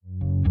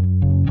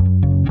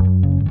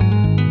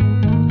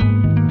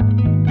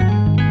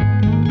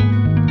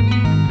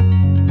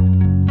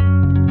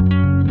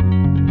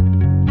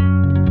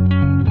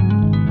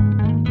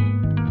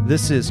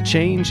This is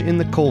Change in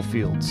the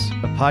Coalfields,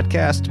 a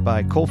podcast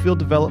by Coalfield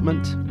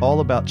Development, all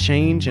about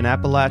change in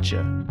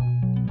Appalachia.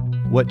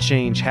 What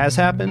change has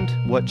happened,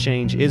 what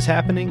change is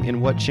happening,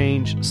 and what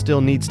change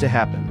still needs to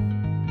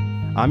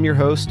happen. I'm your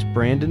host,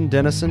 Brandon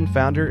Dennison,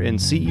 founder and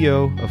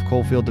CEO of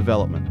Coalfield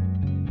Development.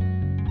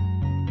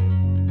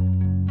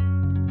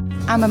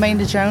 I'm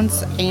Amanda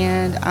Jones,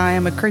 and I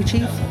am a crew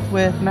chief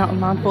with Mountain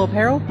Mindful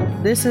Apparel.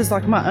 This is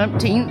like my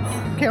umpteenth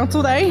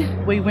council day.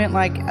 We went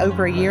like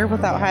over a year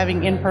without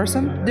having in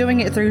person.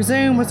 Doing it through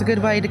Zoom was a good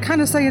way to kind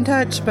of stay in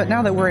touch, but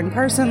now that we're in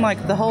person,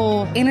 like the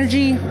whole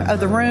energy of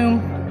the room,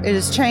 it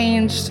has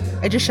changed.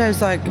 It just shows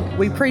like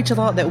we preach a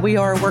lot that we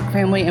are a work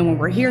family, and when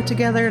we're here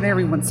together and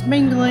everyone's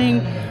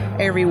mingling,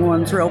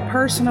 everyone's real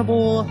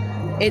personable,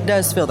 it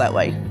does feel that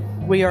way.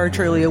 We are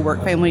truly a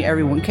work family.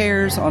 Everyone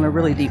cares on a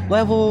really deep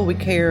level. We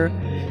care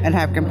and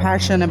have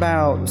compassion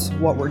about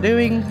what we're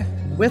doing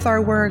with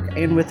our work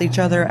and with each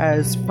other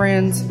as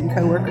friends and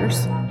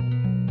coworkers.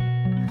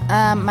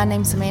 My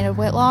name's Amanda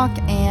Whitlock,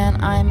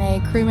 and I'm a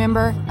crew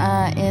member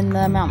in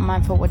the Mountain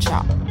Mindful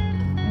Woodshop.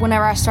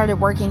 Whenever I started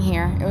working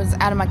here, it was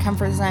out of my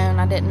comfort zone.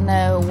 I didn't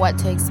know what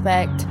to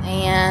expect,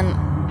 and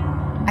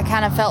I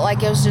kind of felt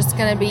like it was just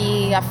going to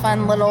be a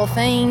fun little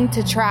thing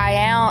to try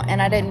out,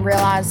 and I didn't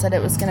realize that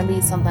it was going to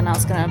be something I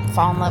was going to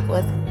fall in love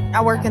with.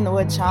 I work in the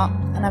wood shop,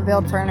 and I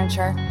build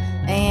furniture,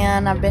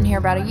 and I've been here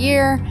about a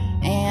year,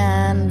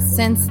 and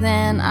since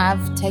then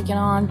I've taken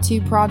on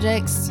 2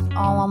 projects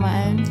all on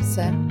my own,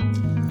 so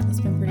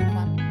it's been pretty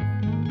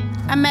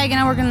fun. I'm Megan.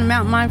 I work in the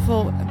Mountain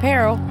Mindful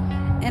Apparel,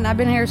 and I've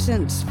been here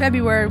since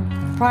February.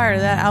 Prior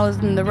to that, I was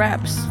in the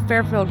RAPS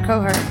Fairfield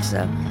cohort,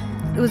 so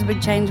it was a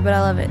big change, but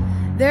I love it.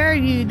 There,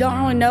 you don't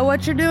really know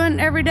what you're doing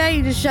every day.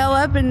 You just show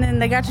up, and then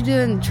they got you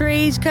doing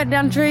trees, cutting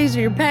down trees, or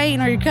you're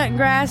painting, or you're cutting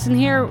grass. And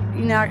here,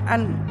 you know,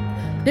 I'm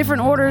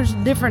different orders,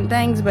 different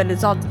things, but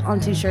it's all on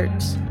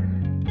T-shirts.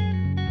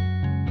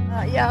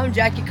 I'm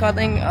Jackie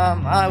Codling.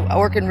 I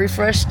work in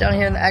Refresh down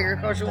here in the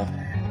agricultural.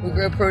 We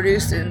grow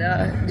produce and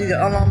do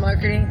the online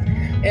marketing.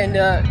 And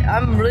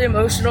I'm really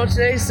emotional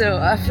today, so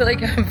I feel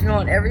like I'm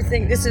feeling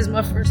everything. This is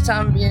my first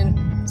time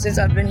since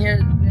I've been here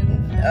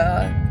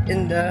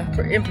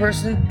in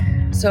person.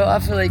 So I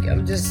feel like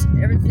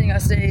everything I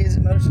say is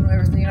emotional,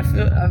 everything I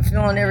feel, I'm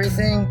feeling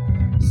everything.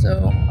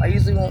 So I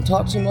usually won't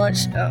talk too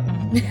much.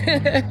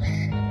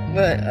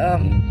 But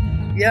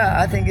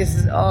I think this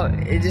is all,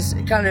 it just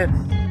kind of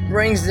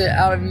brings it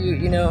out of you,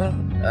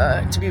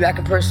 to be back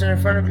in person in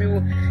front of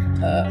people.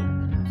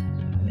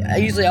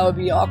 I would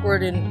be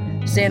awkward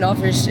and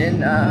standoffish,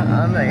 and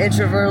I'm an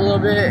introvert a little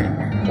bit,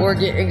 or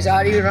get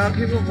anxiety around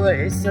people, but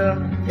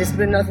it's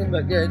been nothing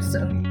but good,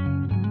 so.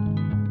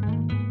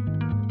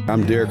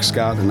 I'm Derek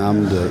Scott, and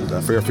I'm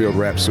the Fairfield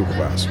RAPS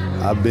supervisor.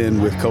 I've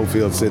been with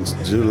Coalfield since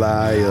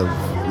July of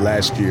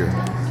last year,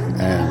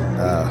 and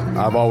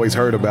I've always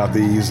heard about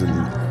these, and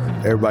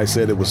everybody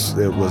said it was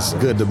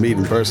good to meet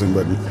in person,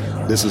 but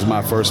this is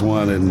my first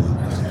one, and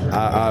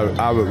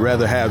I would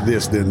rather have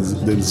this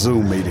than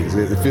Zoom meetings.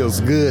 It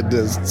feels good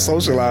to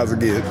socialize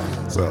again,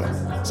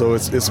 so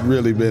it's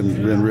really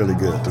been really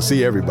good to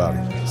see everybody.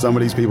 Some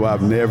of these people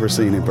I've never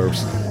seen in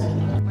person.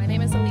 My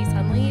name is Elise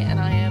Hunley, and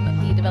I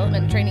am the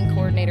Development Training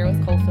Coordinator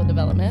with Coalfield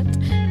Development,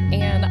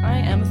 and I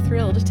am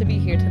thrilled to be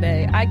here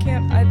today.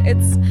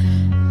 It's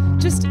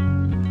just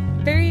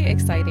very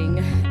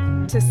exciting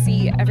to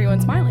see everyone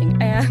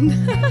smiling, and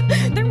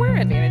there were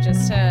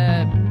advantages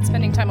to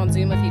spending time on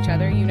Zoom with each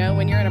other.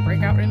 When you're in a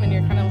breakout room and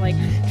you're kind of like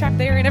trapped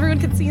there and everyone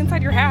can see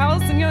inside your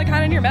house and you're like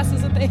kind of in your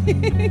messes and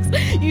things,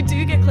 you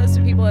do get close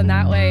to people in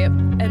that way.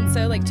 And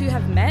so like to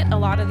have met a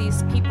lot of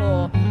these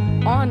people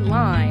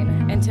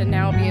online and to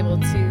now be able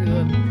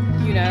to,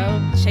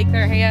 shake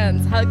their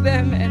hands, hug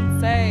them,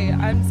 and say,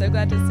 I'm so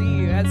glad to see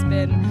you, has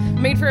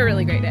been made for a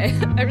really great day.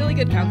 A really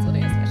good council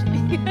day,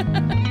 especially.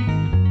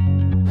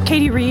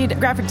 Katie Reed,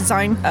 graphic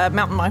design,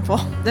 Mountain Mindful.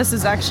 This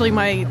is actually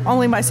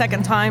only my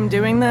second time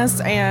doing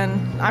this, and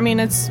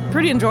it's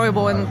pretty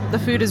enjoyable, and the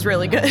food is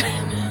really good.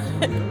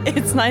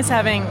 It's nice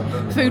having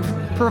food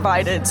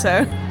provided,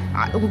 so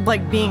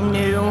like being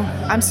new,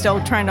 I'm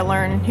still trying to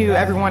learn who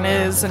everyone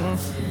is and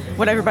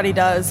what everybody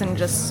does and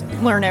just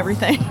learn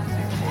everything.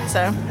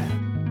 So.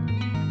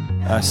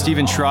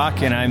 Stephen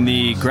Schrock, and I'm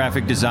the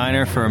graphic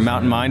designer for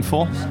Mountain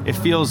Mindful. It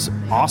feels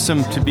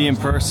awesome to be in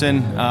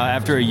person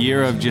after a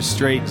year of just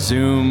straight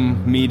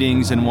Zoom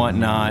meetings and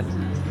whatnot.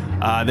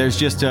 There's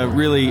just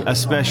a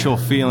special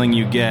feeling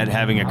you get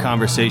having a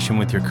conversation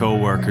with your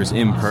coworkers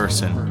in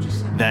person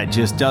that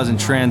just doesn't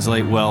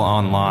translate well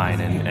online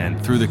and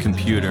through the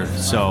computer.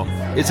 So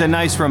it's a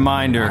nice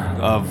reminder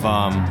of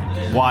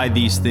why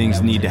these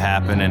things need to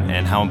happen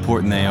and how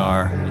important they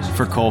are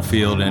for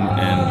Coalfield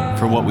and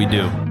for what we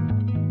do.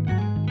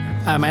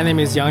 My name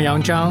is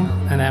Yang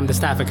Zhang, and I'm the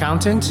staff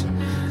accountant.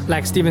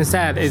 Like Steven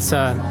said,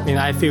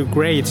 I feel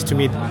great to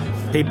meet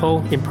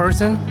people in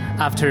person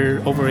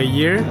after over a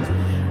year.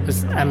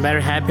 I'm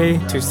very happy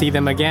to see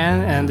them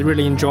again and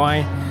really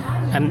enjoy,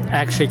 and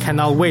actually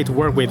cannot wait to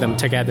work with them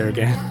together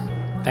again.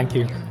 Thank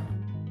you.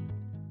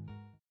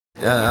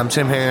 I'm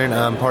Tim Herron.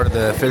 I'm part of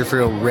the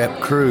Fairfield Rep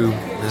crew.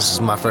 This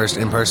is my first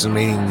in-person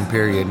meeting,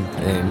 period,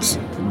 and it's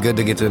good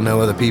to get to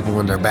know other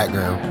people and their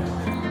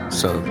background.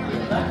 So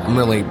I'm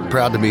really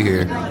proud to be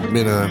here.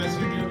 Been a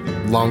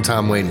long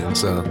time waiting,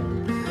 so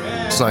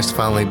it's nice to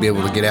finally be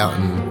able to get out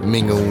and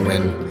mingle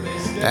and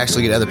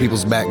actually get other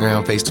people's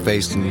background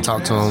face-to-face and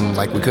talk to them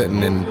like we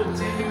couldn't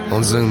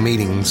on Zoom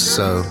meetings.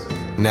 So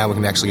now we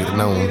can actually get to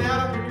know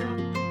them.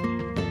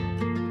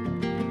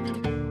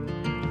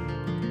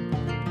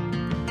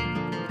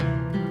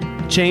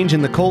 Change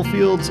in the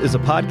Coalfields is a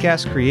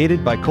podcast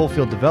created by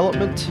Coalfield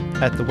Development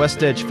at the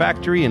West Edge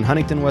Factory in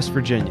Huntington, West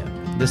Virginia.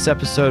 This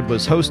episode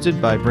was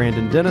hosted by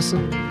Brandon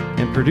Dennison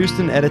and produced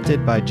and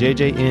edited by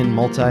JJN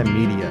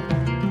Multimedia.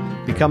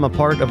 Become a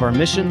part of our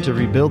mission to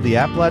rebuild the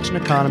Appalachian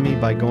economy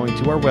by going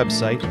to our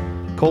website,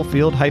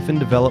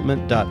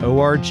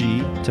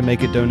 coalfield-development.org, to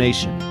make a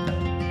donation.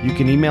 You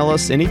can email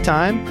us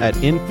anytime at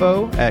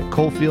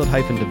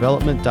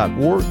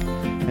info@coalfield-development.org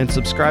and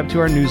subscribe to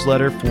our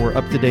newsletter for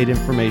up-to-date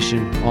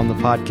information on the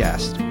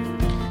podcast.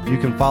 You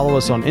can follow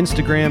us on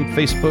Instagram,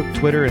 Facebook,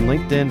 Twitter, and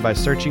LinkedIn by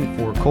searching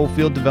for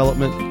Coalfield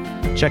Development.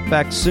 Check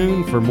back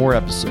soon for more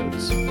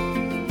episodes.